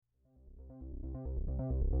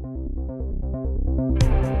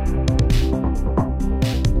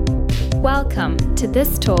Welcome to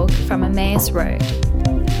this talk from Emmaus Road,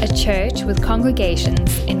 a church with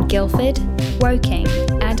congregations in Guildford, Woking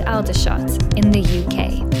and Aldershot in the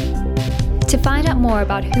UK. To find out more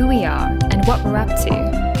about who we are and what we're up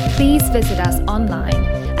to, please visit us online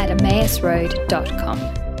at emmausroad.com.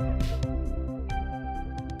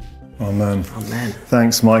 Amen. Amen.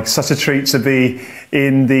 Thanks, Mike. Such a treat to be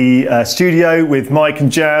in the studio with Mike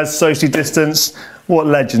and Jazz, socially distanced. What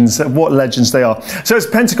legends they are. So it's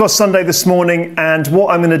Pentecost Sunday this morning, and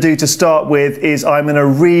what I'm going to do to start with is I'm going to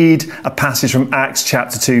read a passage from Acts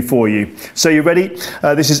chapter 2 for you. So you ready?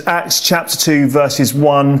 This is Acts chapter 2, verses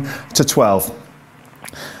 1 to 12.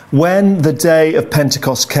 When the day of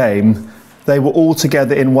Pentecost came, they were all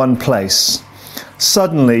together in one place.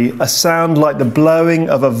 Suddenly, a sound like the blowing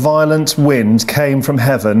of a violent wind came from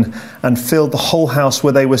heaven and filled the whole house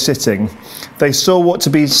where they were sitting. They saw what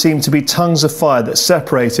seemed to be tongues of fire that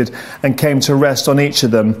separated and came to rest on each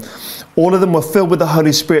of them. All of them were filled with the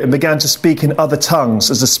Holy Spirit and began to speak in other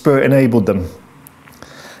tongues as the Spirit enabled them.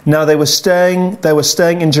 Now they were staying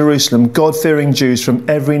in Jerusalem, God-fearing Jews from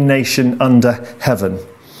every nation under heaven.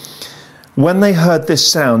 When they heard this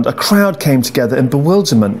sound, a crowd came together in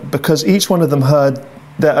bewilderment because each one of them heard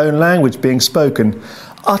their own language being spoken.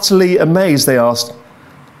 Utterly amazed, they asked,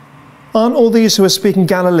 "Aren't all these who are speaking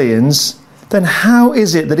Galileans? Then how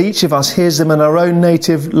is it that each of us hears them in our own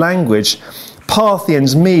native language?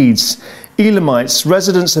 Parthians, Medes, Elamites,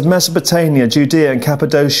 residents of Mesopotamia, Judea and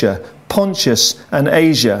Cappadocia, Pontus and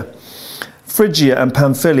Asia, Phrygia and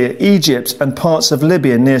Pamphylia, Egypt and parts of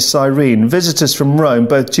Libya near Cyrene, visitors from Rome,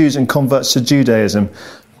 both Jews and converts to Judaism,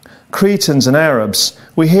 Cretans and Arabs.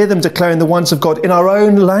 We hear them declaring the oneness of God in our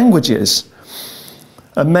own languages."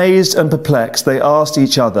 Amazed and perplexed, they asked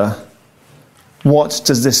each other, "What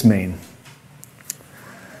does this mean?"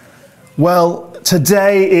 Well,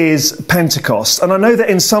 today is Pentecost, and I know that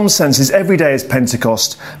in some senses every day is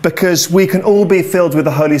Pentecost because we can all be filled with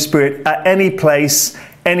the Holy Spirit at any place,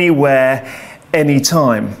 anywhere,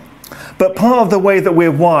 anytime. But part of the way that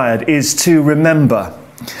we're wired is to remember,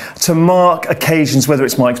 to mark occasions, whether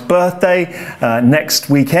it's Mike's birthday next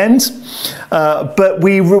weekend, but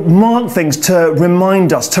we mark things to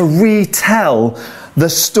remind us, to retell the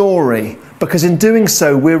story, because in doing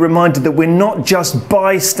so we're reminded that we're not just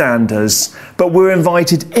bystanders, but we're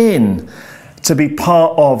invited in to be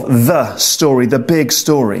part of the story, the big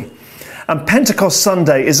story. And Pentecost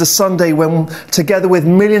Sunday is a Sunday when, together with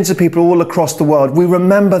millions of people all across the world, we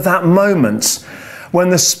remember that moment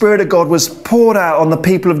when the Spirit of God was poured out on the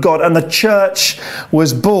people of God and the church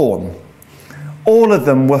was born. All of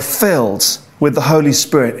them were filled with the Holy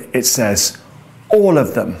Spirit, it says. All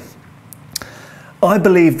of them. I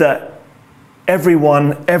believe that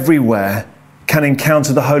everyone, everywhere, can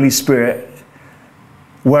encounter the Holy Spirit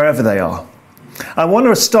wherever they are. I want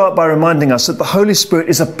to start by reminding us that the Holy Spirit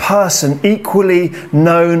is a person equally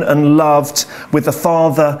known and loved with the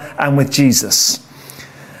Father and with Jesus.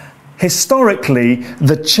 Historically,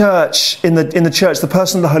 the church, in the church, the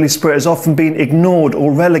person of the Holy Spirit has often been ignored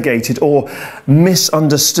or relegated or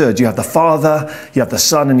misunderstood. You have the Father, you have the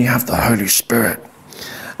Son, and you have the Holy Spirit.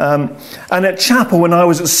 And at chapel, when I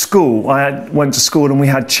was at school, I went to school and we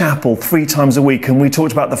had chapel 3 times a week, and we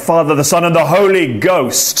talked about the Father, the Son, and the Holy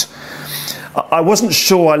Ghost. I wasn't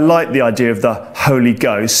sure I liked the idea of the Holy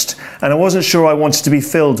Ghost, and I wasn't sure I wanted to be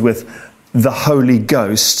filled with the Holy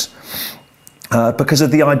Ghost because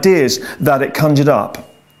of the ideas that it conjured up.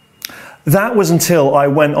 That was until I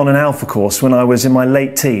went on an Alpha course when I was in my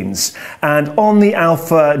late teens. And on the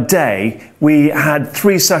Alpha day, we had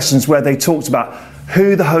 3 sessions where they talked about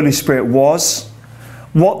who the Holy Spirit was,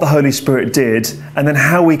 what the Holy Spirit did, and then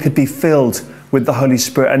how we could be filled with the Holy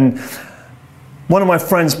Spirit. And one of my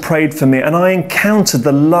friends prayed for me, and I encountered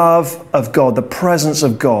the love of God, the presence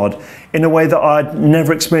of God, in a way that I'd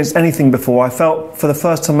never experienced anything before. I felt for the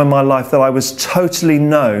first time in my life that I was totally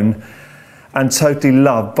known and totally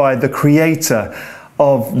loved by the Creator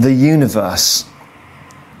of the universe.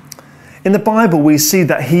 In the Bible, we see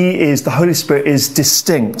that the Holy Spirit is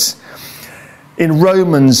distinct. In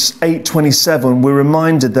Romans 8:27, we're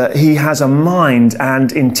reminded that he has a mind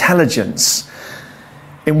and intelligence.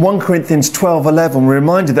 In 1 Corinthians 12:11, we're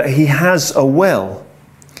reminded that he has a will.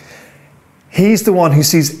 He's the one who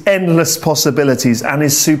sees endless possibilities and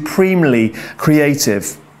is supremely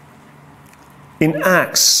creative. In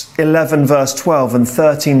Acts 11 verse 12 and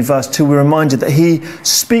 13 verse 2, we're reminded that he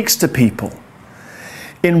speaks to people.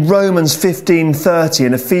 In Romans 15:30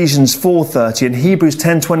 and Ephesians 4:30 and Hebrews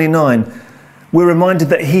 10:29, we're reminded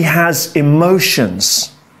that he has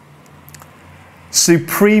emotions.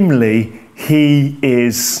 Supremely, he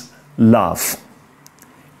is love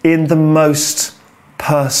in the most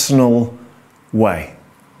personal way.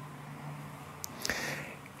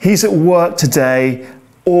 He's at work today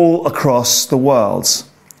all across the world.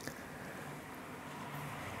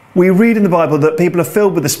 We read in the Bible that people are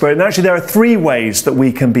filled with the Spirit, and actually there are 3 ways that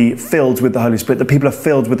we can be filled with the Holy Spirit, that people are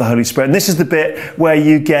filled with the Holy Spirit. And this is the bit where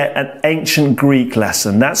you get an ancient Greek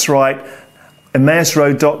lesson. That's right,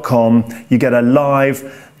 emmausroad.com, you get a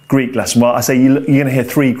live Greek lesson. Well, I say you're going to hear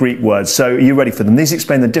 3 Greek words, so are you ready for them? These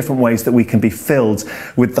explain the different ways that we can be filled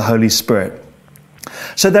with the Holy Spirit.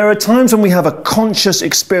 So there are times when we have a conscious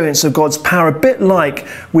experience of God's power, a bit like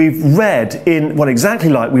we've read in, well, exactly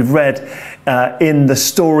like we've read in the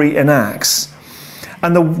story in Acts.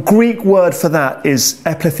 And the Greek word for that is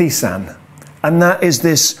eplethesan. And that is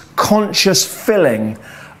this conscious filling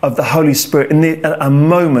of the Holy Spirit in a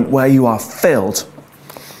moment where you are filled.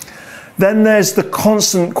 Then there's the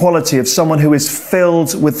constant quality of someone who is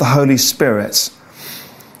filled with the Holy Spirit.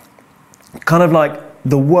 Kind of like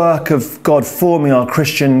the work of God forming our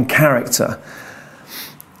Christian character.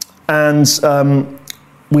 And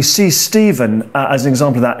we see Stephen as an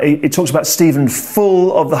example of that. It talks about Stephen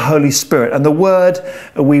full of the Holy Spirit. And the word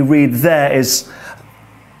we read there is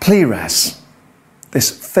pleres, this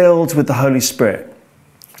filled with the Holy Spirit.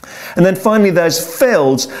 And then finally there's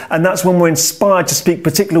filled, and that's when we're inspired to speak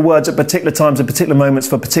particular words at particular times, at particular moments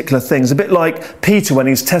for particular things. A bit like Peter when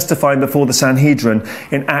he's testifying before the Sanhedrin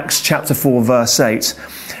in Acts chapter 4 verse 8.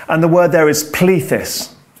 And the word there is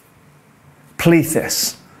plethys.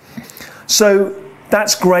 Plethys. So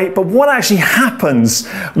that's great, but what actually happens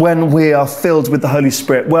when we are filled with the Holy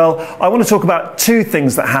Spirit? Well, I want to talk about 2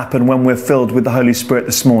 things that happen when we're filled with the Holy Spirit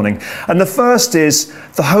this morning. And the first is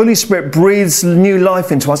the Holy Spirit breathes new life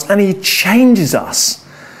into us and he changes us.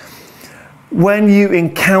 When you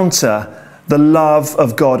encounter the love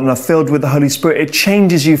of God and are filled with the Holy Spirit, it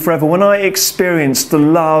changes you forever. When I experienced the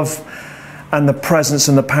love and the presence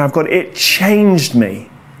and the power of God, it changed me.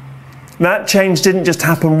 That change didn't just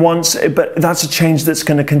happen once, but that's a change that's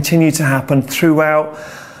going to continue to happen throughout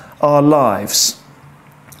our lives.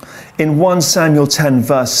 In 1 Samuel 10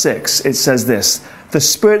 verse 6, it says this, "The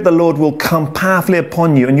Spirit of the Lord will come powerfully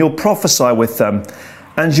upon you and you'll prophesy with them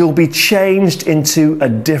and you'll be changed into a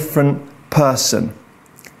different person."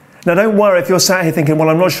 Now don't worry if you're sat here thinking, well,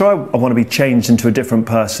 I'm not sure I want to be changed into a different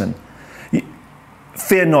person.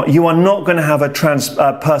 Fear not, you are not going to have a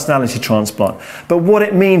personality transplant. But what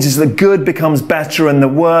it means is the good becomes better and the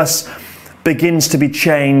worse begins to be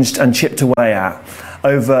changed and chipped away at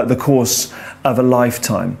over the course of a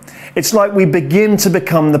lifetime. It's like we begin to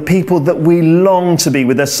become the people that we long to be,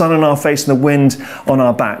 with the sun on our face and the wind on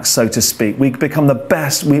our backs, so to speak. We become the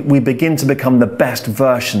best, we begin to become the best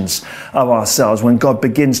versions of ourselves when God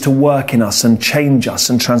begins to work in us and change us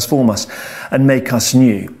and transform us and make us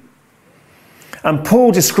new. And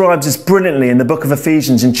Paul describes this brilliantly in the book of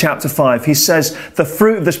Ephesians in chapter 5. He says the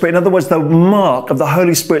fruit of the Spirit, in other words, the mark of the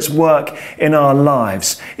Holy Spirit's work in our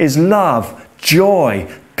lives, is love, joy,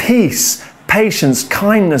 peace, patience,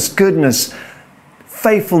 kindness, goodness,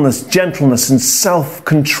 faithfulness, gentleness, and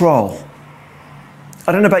self-control.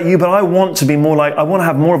 I don't know about you, but I want to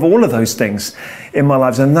have more of all of those things in my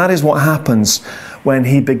lives. And that is what happens when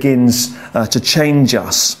he begins to change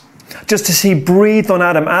us. Just as he breathed on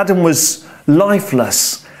Adam, Adam was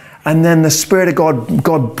lifeless, and then the Spirit of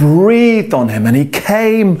God breathed on him and he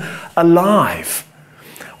came alive.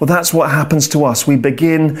 Well, that's what happens to us. We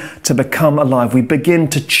begin to become alive. We begin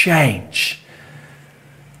to change.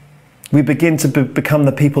 We begin to become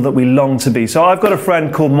the people that we long to be. So I've got a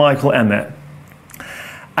friend called Michael Emmett,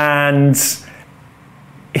 and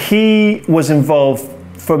he was involved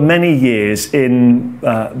for many years in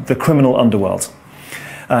the criminal underworld.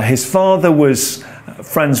 His father was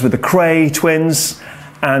friends with the Cray twins,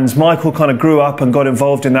 and Michael kind of grew up and got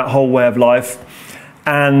involved in that whole way of life,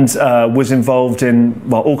 and was involved in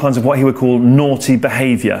all kinds of what he would call naughty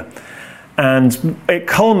behaviour. And it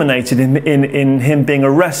culminated in him being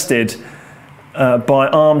arrested by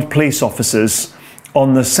armed police officers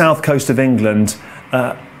on the south coast of England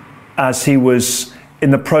as he was in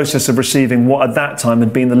the process of receiving what at that time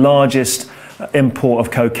had been the largest import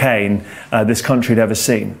of cocaine this country had ever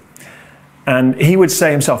seen. And he would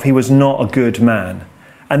say himself he was not a good man.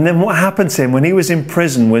 And then what happened to him when he was in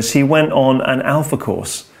prison was he went on an Alpha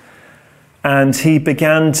course, and he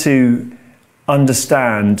began to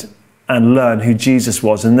understand and learn who Jesus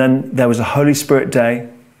was. And then there was a Holy Spirit day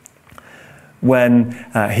when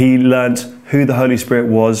he learnt who the Holy Spirit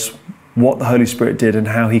was, what the Holy Spirit did, and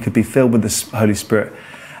how he could be filled with the Holy Spirit.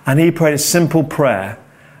 And he prayed a simple prayer,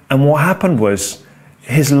 and what happened was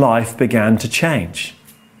his life began to change.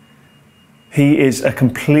 He is a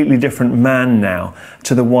completely different man now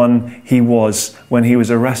to the one he was when he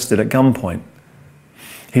was arrested at gunpoint.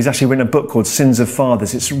 He's actually written a book called Sins of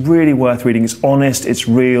Fathers. It's really worth reading. It's honest, it's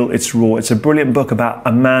real, it's raw. It's a brilliant book about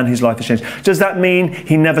a man whose life has changed. Does that mean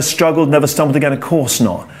he never struggled, never stumbled again? Of course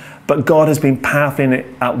not. But God has been powerfully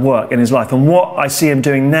at work in his life. And what I see him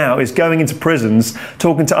doing now is going into prisons,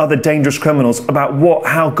 talking to other dangerous criminals about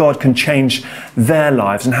how God can change their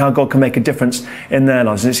lives and how God can make a difference in their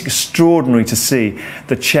lives. And it's extraordinary to see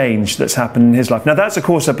the change that's happened in his life. Now, that's, of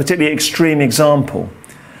course, a particularly extreme example.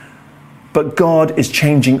 But God is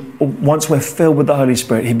changing. Once we're filled with the Holy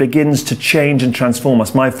Spirit, he begins to change and transform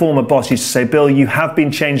us. My former boss used to say, Bill, you have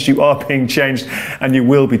been changed, you are being changed, and you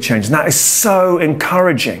will be changed. And that is so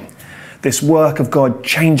encouraging, this work of God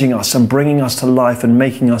changing us and bringing us to life and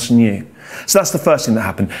making us new. So that's the first thing that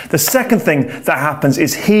happened. The second thing that happens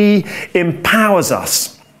is he empowers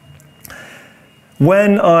us.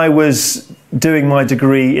 When I was doing my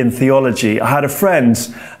degree in theology, I had a friend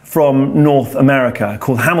from North America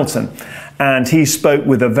called Hamilton, and he spoke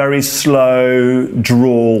with a very slow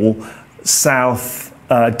drawl,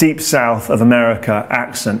 deep south of America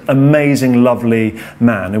accent. Amazing, lovely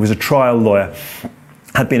man. He was a trial lawyer,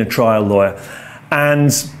 had been a trial lawyer,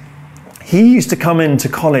 and he used to come into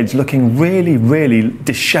college looking really, really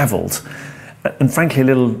dishevelled and frankly a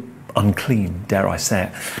little unclean, dare I say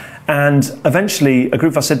it. And eventually a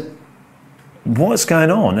group of us said, what's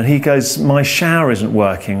going on? And he goes, my shower isn't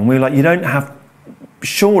working. And we were like,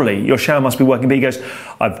 surely your shower must be working. But he goes,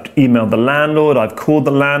 I've emailed the landlord, I've called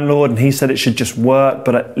the landlord, and he said it should just work,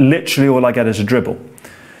 but literally all I get is a dribble.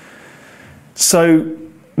 So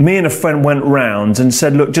me and a friend went round and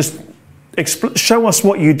said, look, just show us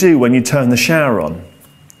what you do when you turn the shower on.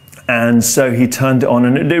 And so he turned it on,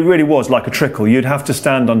 and it really was like a trickle. You'd have to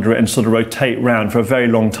stand under it and sort of rotate round for a very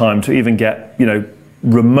long time to even get,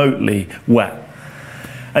 remotely wet.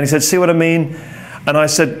 And he said, see what I mean? And I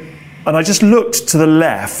said, and I just looked to the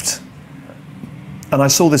left and I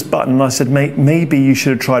saw this button and I said, maybe you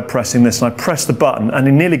should have tried pressing this. And I pressed the button and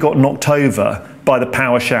he nearly got knocked over by the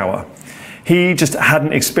power shower. He just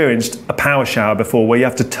hadn't experienced a power shower before where you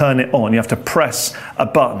have to turn it on, you have to press a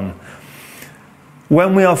button.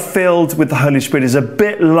 When we are filled with the Holy Spirit, it's a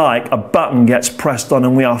bit like a button gets pressed on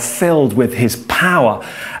and we are filled with his power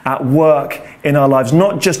at work in our lives,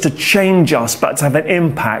 not just to change us, but to have an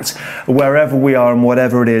impact wherever we are and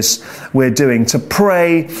whatever it is we're doing, to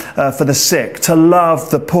pray for the sick, to love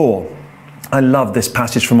the poor. I love this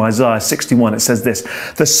passage from Isaiah 61. It says this,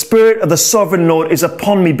 the Spirit of the Sovereign Lord is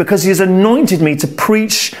upon me because he has anointed me to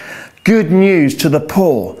preach good news to the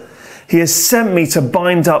poor. He has sent me to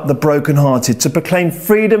bind up the brokenhearted, to proclaim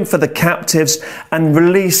freedom for the captives and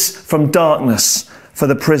release from darkness for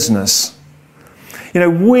the prisoners.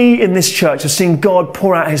 We in this church have seen God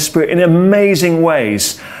pour out his Spirit in amazing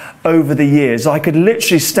ways over the years. I could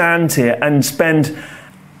literally stand here and spend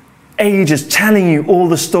ages telling you all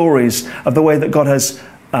the stories of the way that God has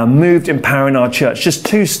moved in power in our church. Just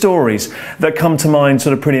two stories that come to mind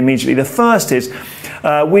sort of pretty immediately. The first is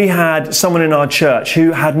we had someone in our church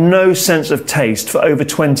who had no sense of taste for over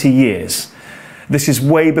 20 years. This is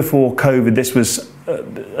way before COVID. This was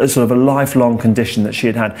a sort of a lifelong condition that she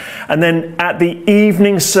had had. And then at the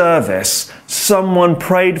evening service, someone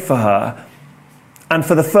prayed for her. And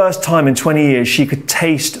for the first time in 20 years, she could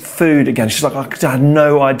taste food again. She's like, I had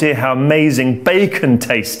no idea how amazing bacon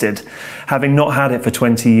tasted, having not had it for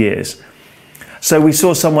 20 years. So we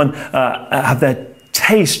saw someone have their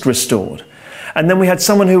taste restored. And then we had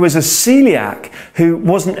someone who was a celiac who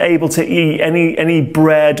wasn't able to eat any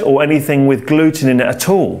bread or anything with gluten in it at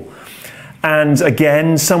all. And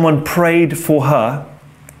again, someone prayed for her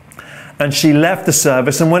and she left the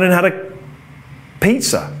service and went and had a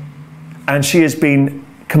pizza. And she has been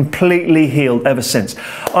completely healed ever since.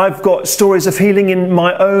 I've got stories of healing in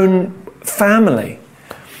my own family.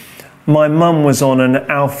 My mum was on an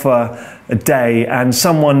Alpha day and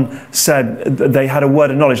someone said they had a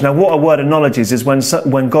word of knowledge. Now, what a word of knowledge is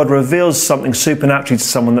when God reveals something supernaturally to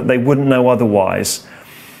someone that they wouldn't know otherwise.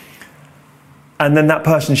 And then that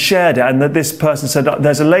person shared it, and that this person said,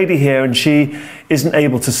 there's a lady here and she isn't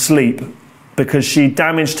able to sleep because she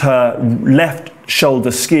damaged her left shoulder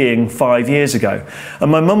skiing 5 years ago. And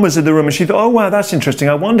my mum was in the room and she thought, oh wow, that's interesting.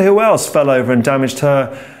 I wonder who else fell over and damaged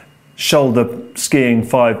her shoulder skiing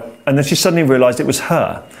 5. And then she suddenly realized it was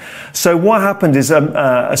her. So what happened is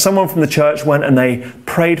someone from the church went and they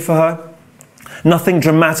prayed for her. Nothing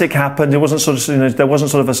dramatic happened. It wasn't sort of, there wasn't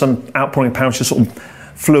sort of some outpouring of power. She sort of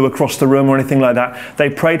flew across the room or anything like that. They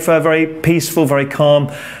prayed for her, very peaceful, very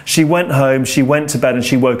calm. She went home, she went to bed and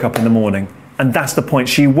she woke up in the morning. And that's the point.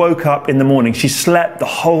 She woke up in the morning. She slept the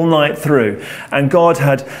whole night through. And God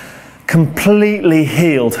had completely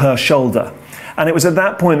healed her shoulder. And it was at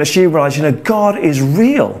that point that she realized, God is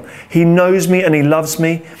real. He knows me and he loves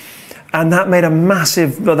me. And that made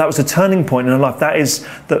that was a turning point in her life. That is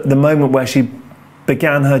the moment where she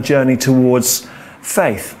began her journey towards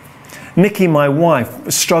faith. Nikki, my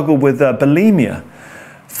wife, struggled with bulimia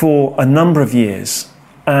for a number of years.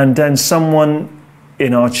 And then someone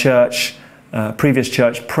in our church, previous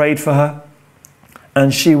church, prayed for her.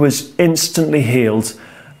 And she was instantly healed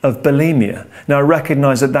of bulimia. Now, I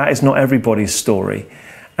recognize that is not everybody's story.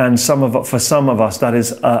 And for some of us, that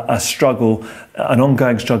is a struggle, an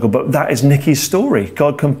ongoing struggle. But that is Nikki's story.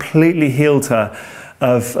 God completely healed her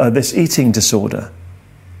of this eating disorder.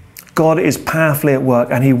 God is powerfully at work,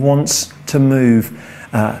 and he wants to move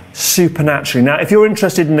supernaturally. Now, if you're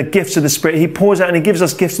interested in the gifts of the Spirit, he pours out and he gives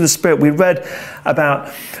us gifts of the Spirit. We read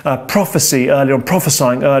about prophesying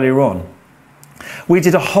earlier on. We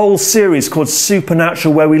did a whole series called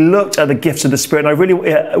Supernatural where we looked at the gifts of the Spirit. And I really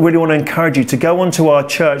want to encourage you to go onto our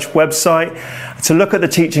church website, to look at the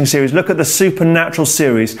teaching series, look at the Supernatural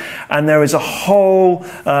series. And there is a whole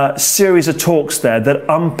series of talks there that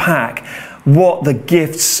unpack what the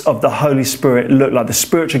gifts of the Holy Spirit look like, the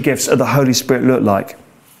spiritual gifts of the Holy Spirit look like.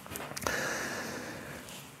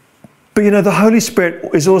 But the Holy Spirit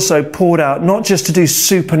is also poured out not just to do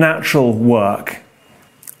supernatural work,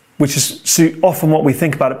 which is often what we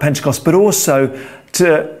think about at Pentecost, but also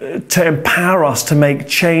to empower us to make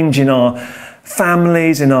change in our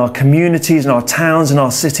families, in our communities, in our towns, in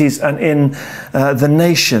our cities, and in the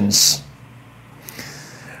nations.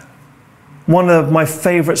 One of my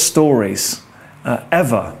favourite stories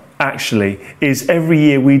ever, actually, is every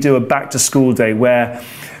year we do a back to school day where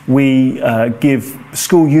we give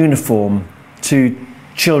school uniform to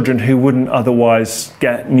children who wouldn't otherwise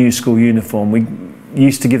get new school uniform. We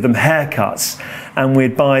used to give them haircuts and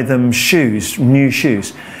we'd buy them new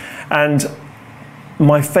shoes. And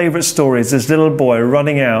my favourite story is this little boy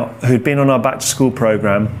running out, who'd been on our back to school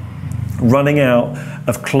programme, running out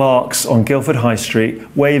of Clark's on Guildford High Street,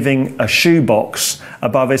 waving a shoebox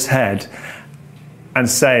above his head and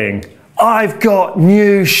saying, "I've got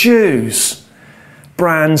new shoes."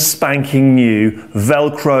 Brand spanking new,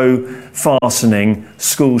 Velcro fastening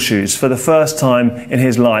school shoes. For the first time in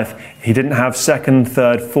his life, he didn't have second,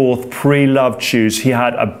 third, fourth pre-loved shoes. He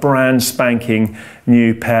had a brand spanking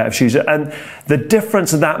new pair of shoes. And the difference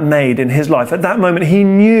that made in his life, at that moment, he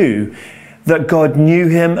knew that God knew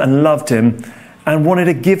him and loved him and wanted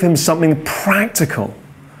to give him something practical.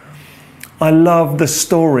 I love the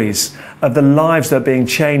stories of the lives that are being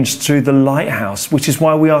changed through the Lighthouse, which is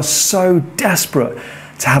why we are so desperate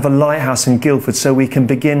to have a lighthouse in Guildford so we can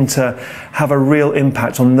begin to have a real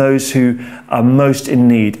impact on those who are most in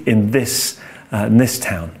need in this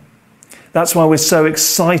town. That's why we're so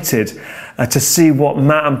excited to see what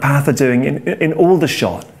Matt and Path are doing in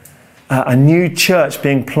Aldershot, a new church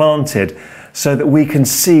being planted so that we can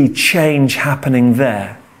see change happening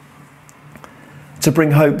there. To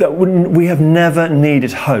bring hope that we have never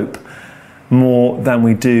needed hope more than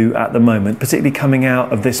we do at the moment, particularly coming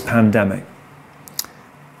out of this pandemic.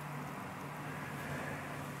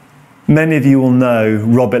 Many of you will know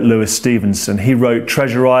Robert Louis Stevenson. He wrote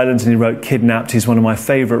Treasure Island and he wrote Kidnapped. He's one of my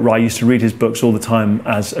favourite writers. I used to read his books all the time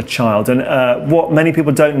as a child. And what many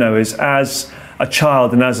people don't know is as a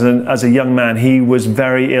child and as a young man, he was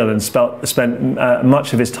very ill and spent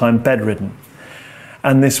much of his time bedridden.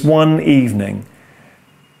 And this one evening,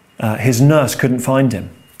 his nurse couldn't find him.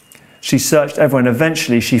 She searched everywhere and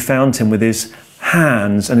eventually she found him with his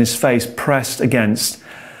hands and his face pressed against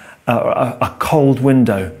a cold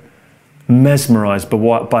window, mesmerised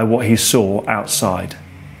by what he saw outside.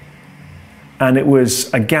 And it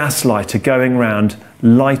was a gaslighter going around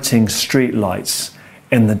lighting street lights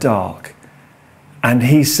in the dark. And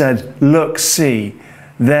he said, "Look, see,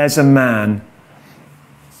 there's a man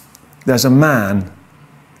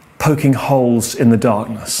poking holes in the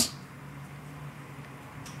darkness."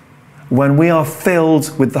 When we are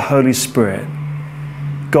filled with the Holy Spirit,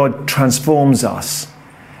 God transforms us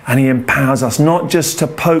and he empowers us not just to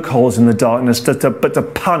poke holes in the darkness, but to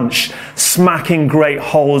punch smacking great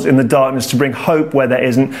holes in the darkness, to bring hope where there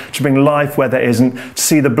isn't, to bring life where there isn't, to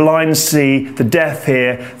see the blind see, the deaf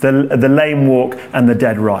hear, the lame walk, and the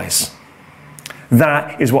dead rise.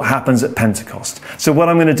 That is what happens at Pentecost. So what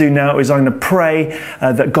I'm going to do now is I'm going to pray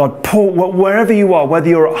that God pour, wherever you are, whether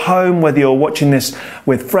you're at home, whether you're watching this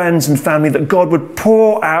with friends and family, that God would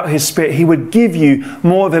pour out his Spirit. He would give you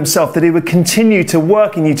more of himself, that he would continue to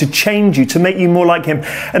work in you, to change you, to make you more like him,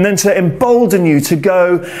 and then to embolden you to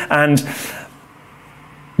go and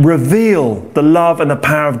reveal the love and the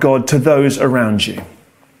power of God to those around you.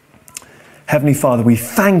 Heavenly Father, we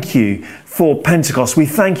thank you for Pentecost. We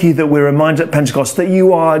thank you that we're reminded at Pentecost that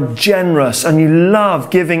you are generous and you love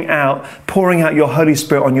giving out, pouring out your Holy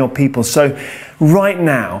Spirit on your people. So right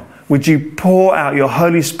now, would you pour out your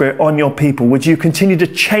Holy Spirit on your people? Would you continue to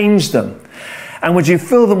change them? And would you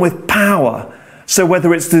fill them with power? So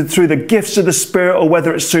whether it's through the gifts of the Spirit or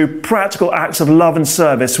whether it's through practical acts of love and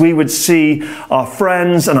service, we would see our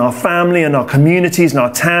friends and our family and our communities and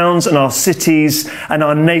our towns and our cities and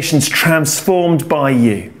our nations transformed by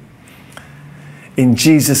you. In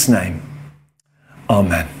Jesus' name,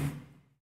 amen.